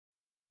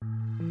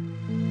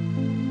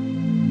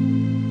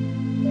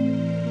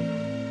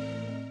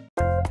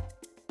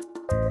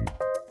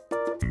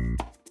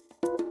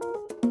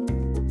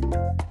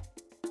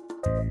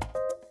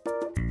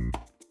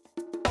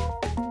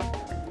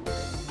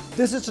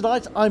This is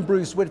Tonight. I'm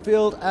Bruce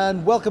Whitfield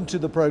and welcome to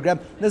the program.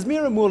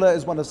 Nazmeera Moola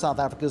is one of South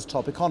Africa's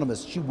top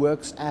economists. She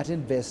works at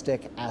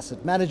Investec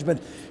Asset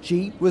Management.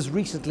 She was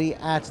recently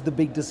at the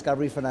Big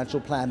Discovery Financial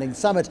Planning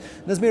Summit.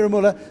 Nazmeera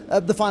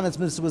Moola, the finance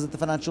minister, was at the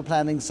Financial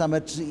Planning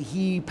Summit.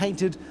 He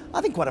painted, I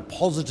think, quite a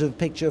positive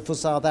picture for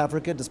South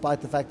Africa,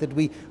 despite the fact that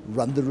we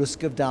run the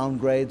risk of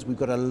downgrades. We've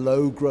got a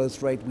low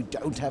growth rate. We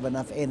don't have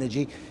enough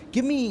energy.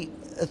 Give me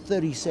a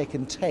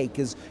 30-second take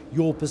as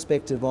your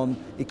perspective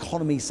on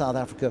economy South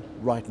Africa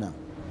right now.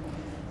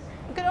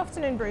 Good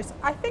afternoon, Bruce.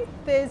 I think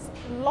there's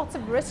lots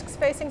of risks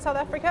facing South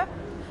Africa,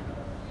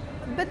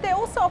 but there are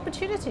also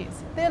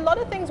opportunities. There are a lot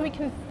of things we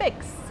can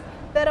fix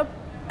that are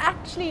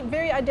actually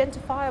very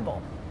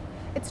identifiable.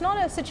 It's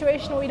not a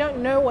situation where we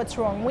don't know what's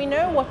wrong. We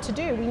know what to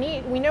do.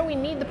 We know we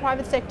need the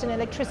private sector in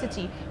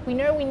electricity. We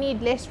know we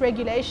need less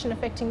regulation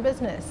affecting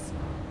business.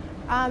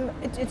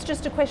 It's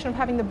just a question of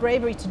having the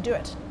bravery to do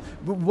it.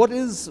 But what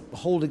is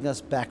holding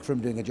us back from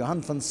doing it? Johan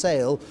van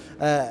Zyl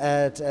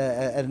at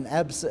an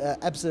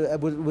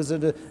was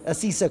at a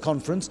CISA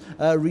conference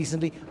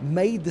recently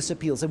made this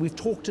appeal. So we've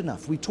talked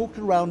enough. We talked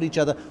around each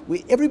other.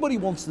 Everybody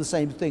wants the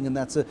same thing, and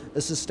that's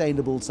a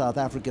sustainable South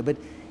Africa. But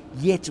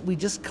yet we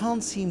just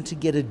can't seem to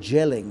get a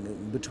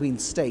gelling between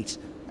state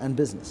and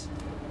business.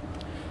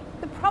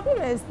 The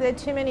problem is there are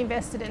too many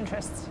vested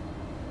interests.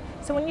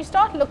 So when you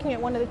start looking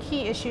at one of the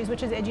key issues,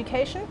 which is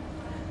education,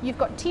 you've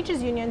got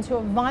teachers' unions who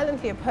are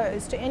violently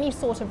opposed to any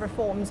sort of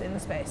reforms in the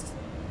space.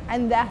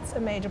 And that's a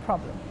major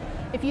problem.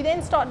 If you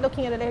then start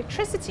looking at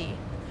electricity,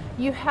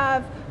 you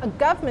have a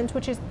government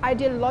which is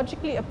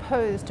ideologically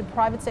opposed to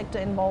private sector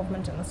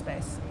involvement in the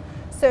space.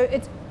 So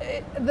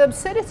the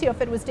absurdity of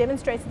it was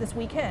demonstrated this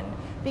weekend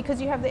because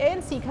you have the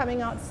ANC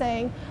coming out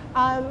saying,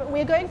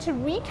 we're going to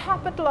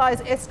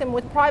recapitalize Eskom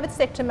with private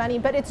sector money,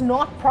 but it's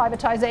not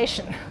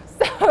privatization.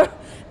 So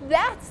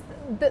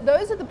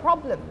those are the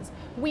problems.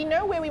 We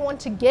know where we want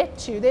to get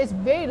to. There's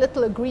very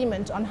little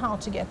agreement on how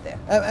to get there.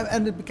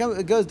 And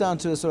it goes down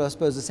to a sort of, I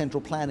suppose, a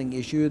central planning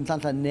issue. And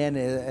Nhlanhla Nene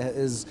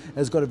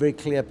has got a very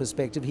clear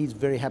perspective. He's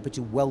very happy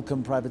to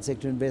welcome private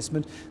sector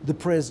investment. The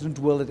president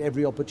will, at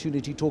every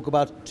opportunity, talk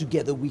about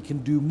together we can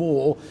do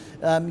more.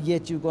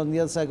 Yet you've got on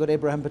the other side, got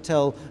Abraham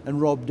Patel and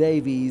Rob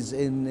Davies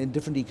in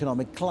different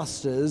economic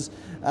clusters,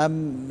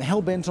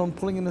 hell-bent on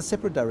pulling in a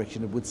separate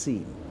direction, it would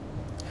seem.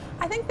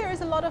 I think there is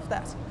a lot of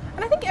that.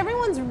 And I think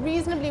everyone's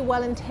reasonably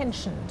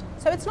well-intentioned.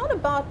 So it's not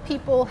about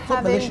people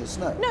having... It's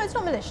not malicious, no. No, it's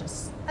not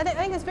malicious. I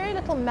think there's very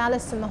little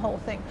malice in the whole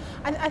thing.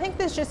 And I think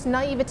there's just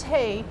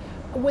naivete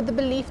with the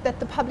belief that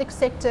the public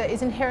sector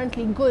is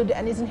inherently good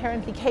and is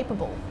inherently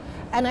capable.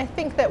 And I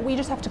think that we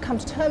just have to come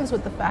to terms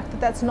with the fact that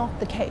that's not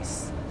the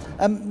case.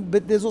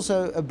 But there's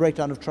also a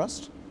breakdown of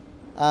trust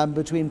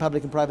between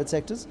public and private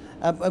sectors,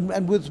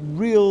 and with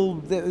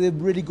there are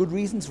really good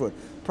reasons for it.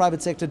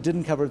 Private sector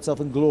didn't cover itself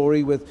in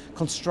glory with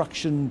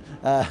construction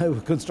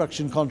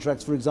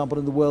contracts, for example,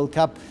 in the World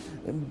Cup.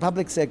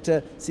 Public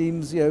sector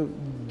seems,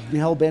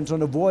 hell-bent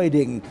on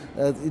avoiding,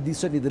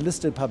 certainly the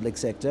listed public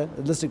sector,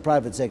 the listed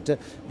private sector.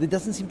 There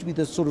doesn't seem to be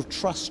the sort of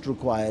trust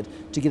required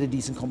to get a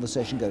decent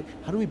conversation going.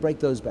 How do we break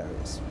those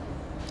barriers?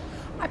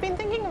 I've been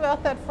thinking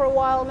about that for a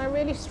while, and I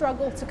really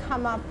struggle to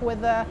come up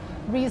with a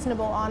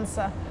reasonable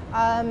answer.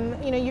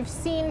 You've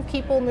seen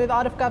people move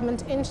out of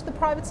government into the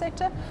private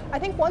sector. I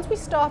think once we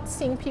start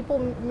seeing people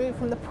move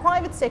from the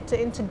private sector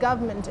into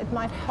government, it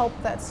might help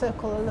that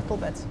circle a little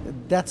bit.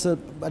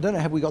 I don't know,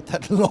 have we got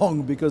that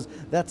long? Because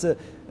that's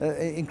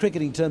in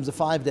cricketing terms, a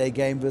 5-day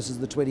game versus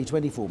the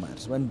 2020 format.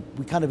 When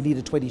we kind of need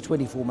a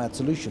 2020 format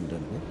solution,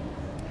 don't we?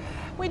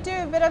 We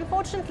do, but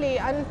unfortunately,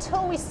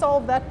 until we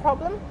solve that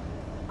problem,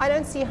 I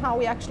don't see how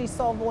we actually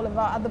solve all of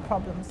our other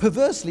problems.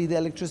 Perversely, the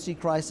electricity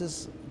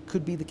crisis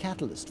could be the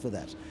catalyst for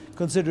that.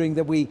 Considering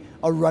that we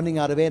are running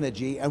out of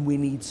energy and we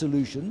need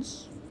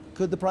solutions,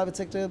 could the private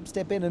sector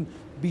step in and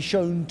be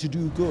shown to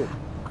do good?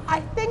 I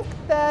think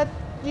that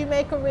you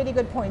make a really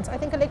good point. I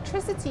think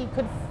electricity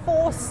could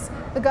force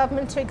the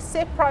government to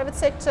accept private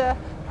sector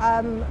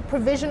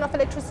provision of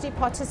electricity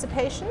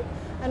participation,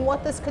 and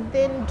what this could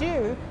then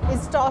do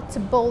is start to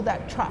build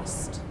that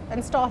trust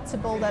and start to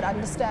build that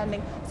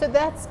understanding. So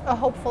that's a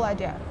hopeful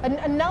idea.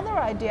 Another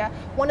idea,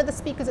 one of the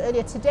speakers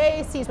earlier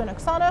today, Sizwe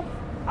Oksana,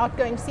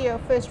 outgoing CEO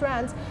of First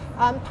Rands,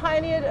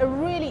 pioneered a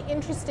really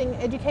interesting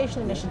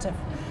education initiative.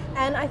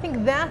 And I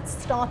think that's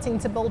starting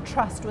to build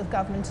trust with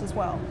government as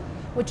well,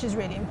 which is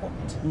really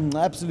important.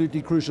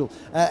 Absolutely crucial.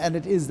 And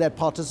it is that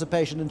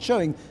participation and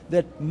showing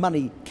that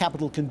money,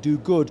 capital can do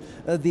good.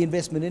 The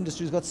investment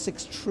industry's got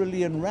 6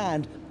 trillion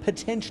rand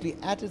potentially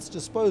at its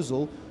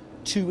disposal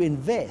to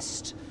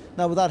invest.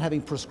 Now, without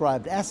having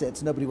prescribed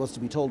assets, nobody wants to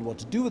be told what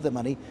to do with the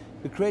money,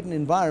 but create an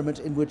environment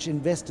in which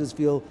investors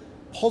feel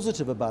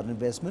positive about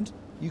investment.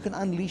 You can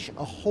unleash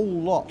a whole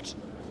lot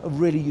of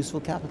really useful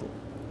capital.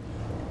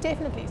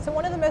 Definitely. So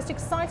one of the most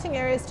exciting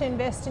areas to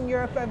invest in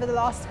Europe over the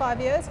last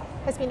 5 years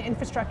has been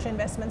infrastructure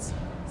investments.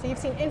 So you've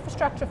seen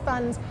infrastructure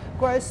funds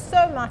grow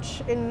so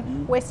much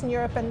in Western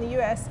Europe and the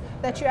US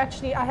that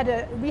I had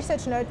a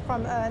research note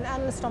from an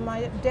analyst on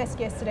my desk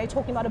yesterday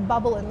talking about a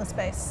bubble in the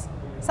space.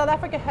 South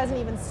Africa hasn't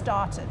even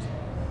started.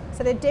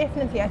 So there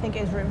definitely, I think,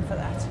 is room for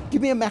that.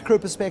 Give me a macro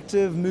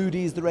perspective.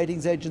 Moody's, the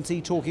ratings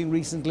agency, talking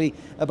recently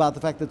about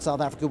the fact that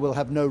South Africa will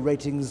have no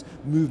ratings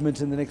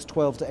movement in the next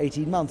 12 to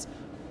 18 months,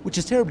 which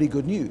is terribly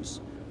good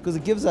news, because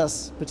it gives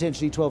us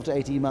potentially 12 to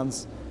 18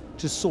 months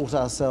to sort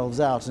ourselves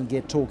out and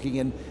get talking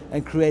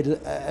and create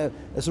a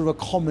sort of a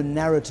common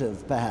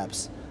narrative,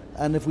 perhaps.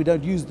 And if we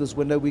don't use this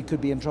window, we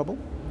could be in trouble.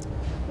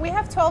 We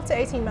have 12 to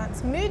 18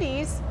 months.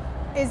 Moody's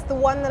is the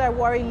one that I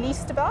worry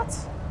least about,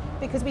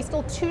 because we're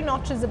still 2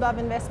 notches above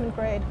investment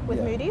grade with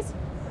Moody's,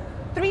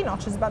 3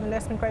 notches above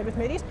investment grade with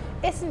Moody's.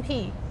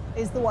 S&P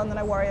is the one that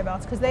I worry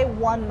about, because they're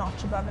 1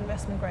 notch above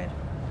investment grade.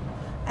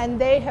 And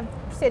they have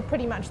said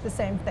pretty much the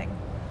same thing.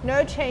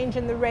 No change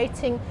in the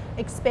rating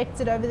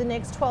expected over the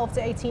next 12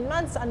 to 18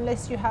 months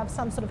unless you have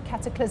some sort of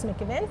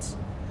cataclysmic event,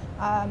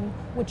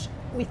 which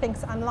we think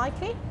is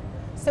unlikely.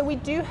 So we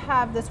do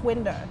have this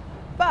window.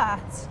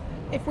 But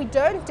if we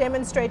don't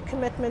demonstrate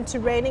commitment to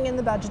reining in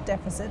the budget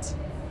deficit,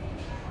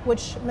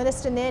 which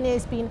Minister Nene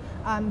has been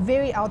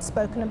very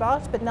outspoken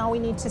about, but now we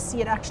need to see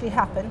it actually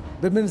happen.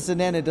 But Minister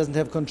Nene doesn't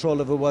have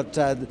control over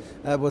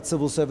what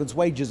civil servants'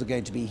 wages are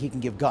going to be. He can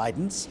give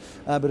guidance,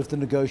 but if the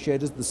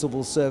negotiators, the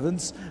civil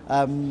servants,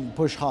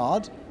 push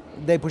hard,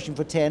 they're pushing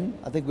for 10.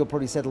 I think we'll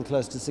probably settle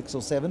close to 6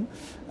 or 7.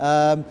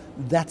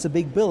 That's a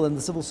big bill, and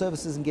the civil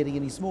service isn't getting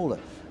any smaller.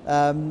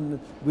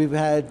 We've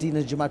had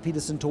Dina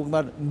Jamaat-Peterson talking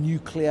about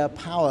nuclear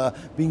power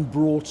being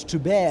brought to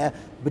bear,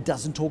 but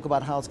doesn't talk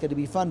about how it's going to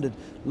be funded.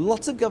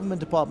 Lots of government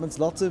departments,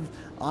 lots of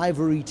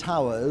ivory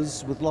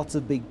towers with lots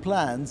of big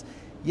plans,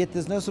 yet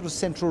there's no sort of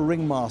central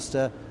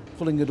ringmaster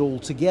pulling it all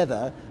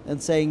together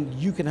and saying,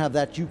 you can have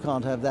that, you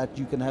can't have that,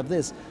 you can have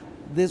this.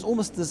 There's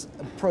almost this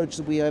approach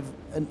that we have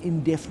an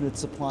indefinite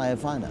supply of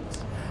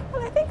finance.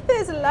 Well, I think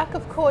there's a lack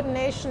of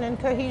coordination and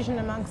cohesion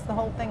amongst the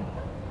whole thing.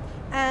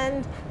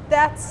 And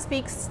that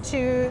speaks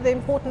to the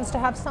importance to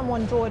have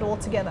someone draw it all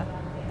together.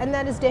 And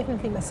that is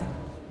definitely missing.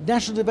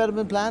 National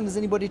Development Plan, does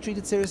anybody treat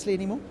it seriously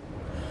anymore?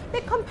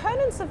 There are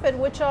components of it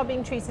which are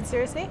being treated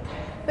seriously,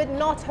 but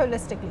not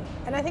holistically.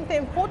 And I think the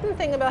important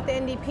thing about the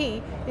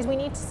NDP is we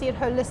need to see it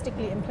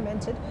holistically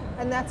implemented,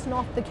 and that's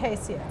not the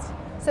case yet.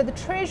 So the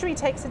Treasury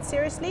takes it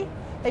seriously,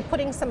 they're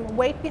putting some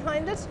weight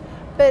behind it,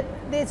 but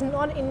there's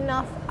not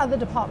enough other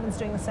departments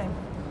doing the same.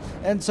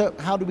 And so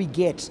how do we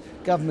get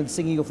government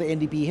singing off the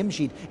NDP hymn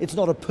sheet? It's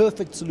not a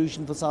perfect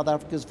solution for South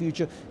Africa's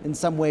future. In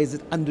some ways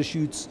it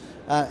undershoots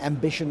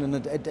ambition,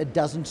 and it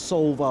doesn't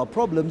solve our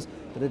problems,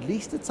 but at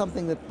least it's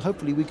something that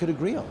hopefully we could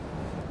agree on.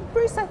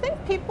 Bruce, I think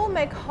people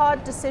make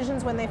hard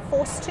decisions when they're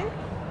forced to,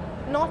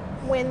 not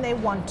when they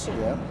want to.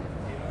 Yeah.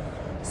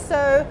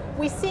 So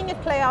we're seeing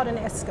it play out in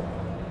Eskom.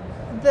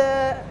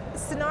 The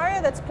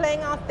scenario that's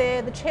playing out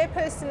there, the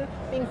chairperson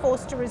being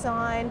forced to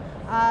resign,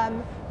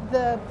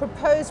 the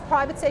proposed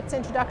private sector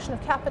introduction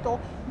of capital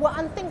were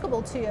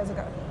unthinkable 2 years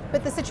ago.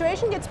 But the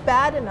situation gets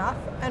bad enough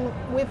and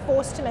we're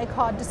forced to make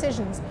hard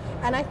decisions.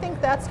 And I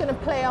think that's going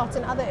to play out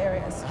in other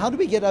areas. How do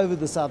we get over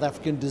the South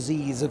African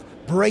disease of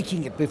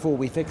breaking it before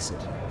we fix it?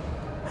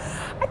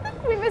 I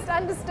think we must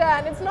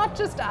understand it's not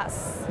just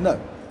us. No,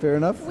 fair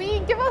enough. We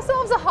give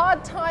ourselves a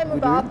hard time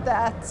about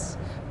that.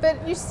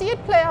 But you see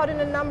it play out in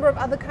a number of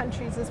other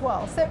countries as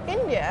well. So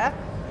India,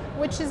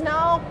 which has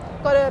now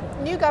got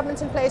a new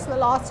government in place in the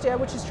last year,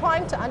 which is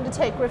trying to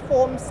undertake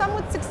reform, some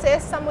with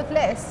success, some with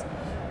less,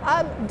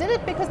 did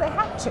it because they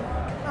had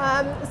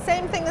to.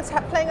 Same thing that's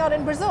playing out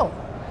in Brazil.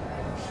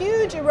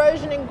 Huge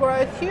erosion in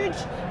growth, huge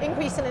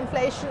increase in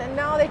inflation, and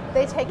now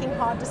they're taking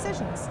hard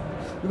decisions.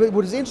 But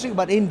what is interesting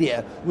about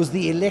India was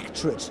the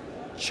electorate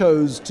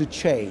chose to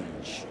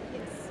change.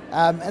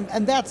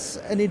 And that's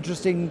an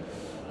interesting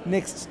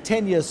next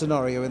 10-year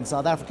scenario in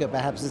South Africa,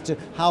 perhaps, as to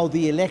how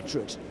the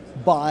electorate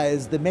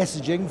buys the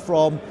messaging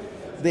from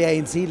the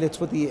ANC. Let's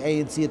put the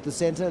ANC at the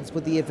center, let's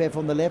put the EFF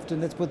on the left,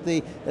 and let's put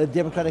the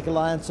Democratic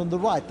Alliance on the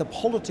right. The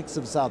politics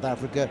of South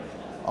Africa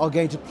are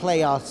going to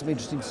play out some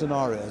interesting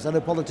scenarios. I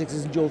know politics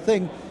isn't your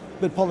thing,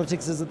 but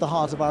politics is at the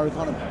heart of our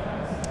economy.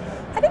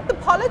 I think the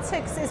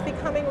politics is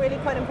becoming really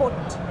quite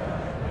important.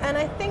 And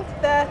I think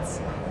that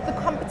the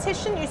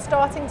competition you're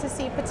starting to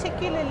see,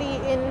 particularly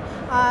in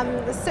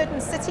certain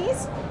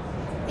cities,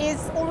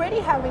 is already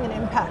having an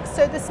impact.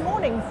 So this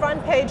morning,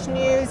 front page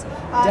news.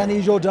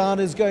 Danny Jordan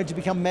is going to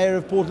become mayor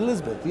of Port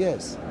Elizabeth,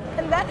 yes.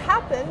 And that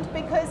happened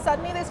because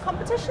suddenly there's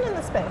competition in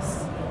the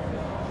space.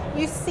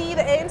 You see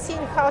the ANC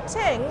in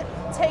Gauteng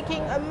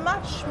taking a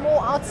much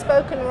more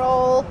outspoken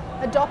role,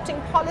 adopting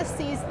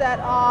policies that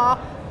are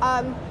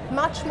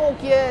much more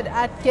geared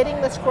at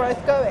getting this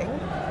growth going.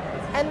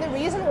 And the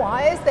reason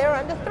why is they're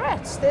under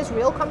threat. There's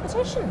real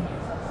competition.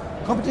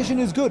 Competition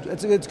is good.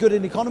 It's good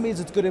in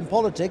economies, it's good in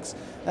politics,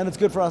 and it's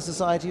good for our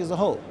society as a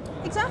whole.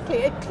 Exactly.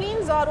 It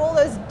cleans out all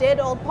those dead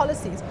old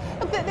policies.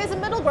 Look, there's a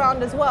middle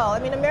ground as well. I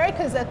mean,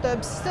 America's at the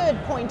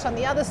absurd point on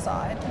the other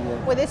side,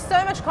 where there's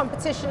so much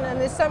competition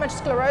and there's so much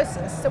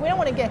sclerosis, so we don't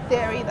want to get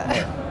there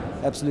either.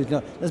 Absolutely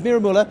not. Nazmeera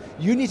Moola,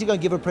 you need to go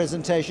and give a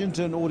presentation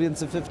to an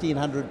audience of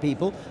 1,500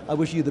 people. I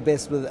wish you the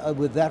best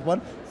with that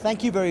one.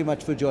 Thank you very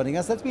much for joining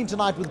us. That's been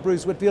Tonight with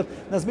Bruce Whitfield.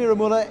 Nazmeera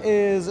Moola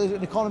is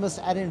an economist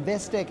at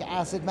Investec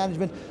Asset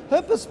Management.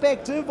 Her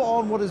perspective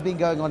on what has been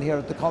going on here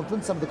at the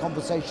conference, some of the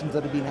conversations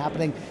that have been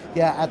happening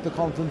here at the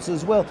conference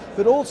as well,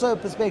 but also a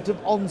perspective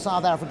on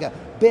South Africa.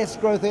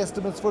 Best growth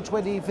estimates for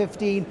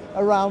 2015,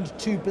 around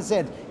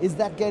 2%. Is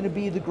that going to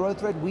be the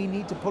growth rate we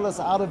need to pull us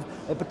out of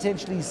a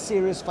potentially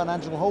serious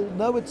financial hole?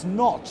 No, it's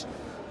not.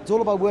 It's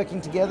all about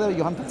working together.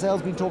 Johan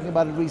Pansel's been talking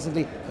about it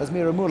recently.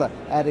 Nazmeera Moola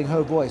adding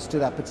her voice to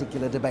that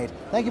particular debate.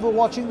 Thank you for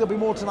watching. There'll be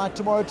more tonight,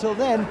 tomorrow. Till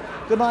then,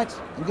 good night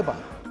and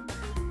goodbye.